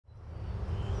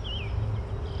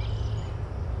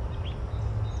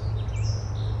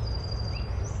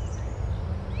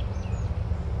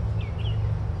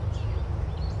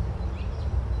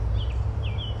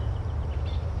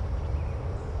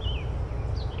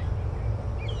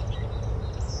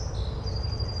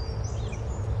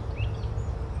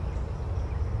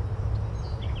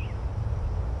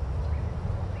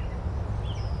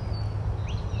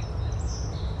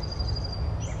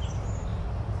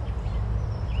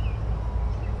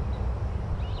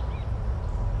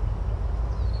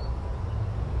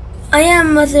I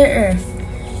am Mother Earth.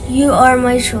 You are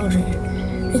my children.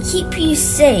 I keep you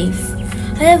safe.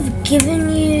 I have given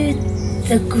you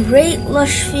the great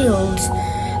lush fields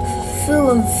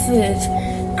full of food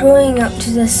growing up to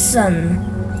the sun.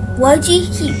 Why do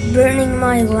you keep burning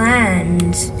my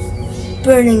land,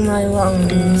 burning my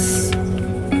lungs?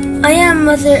 I am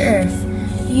Mother Earth.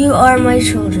 You are my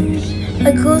children.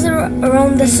 I go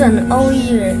around the sun all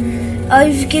year.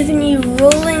 I've given you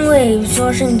rolling waves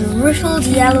washing the rippled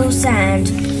yellow sand.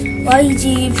 Why do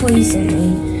you poison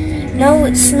me? Now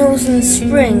it snows in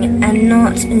spring and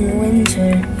not in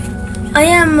winter. I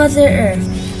am Mother Earth.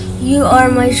 You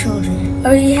are my children.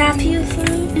 Are you happy with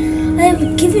me? I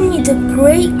have given you the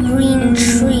great green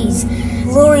trees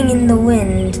blowing in the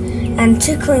wind and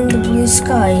tickling the blue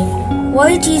sky.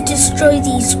 Why do you destroy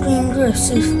these green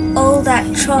roofs with all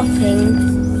that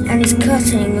chopping and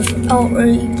cutting without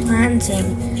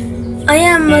replanting? I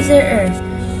am Mother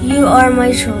Earth. You are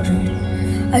my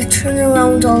children. I turn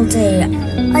around all day.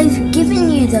 I've given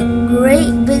you the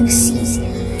great big seas.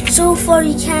 So far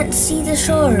you can't see the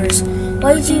shores.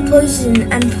 Why do you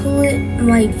poison and pollute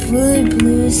my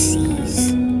blue sea?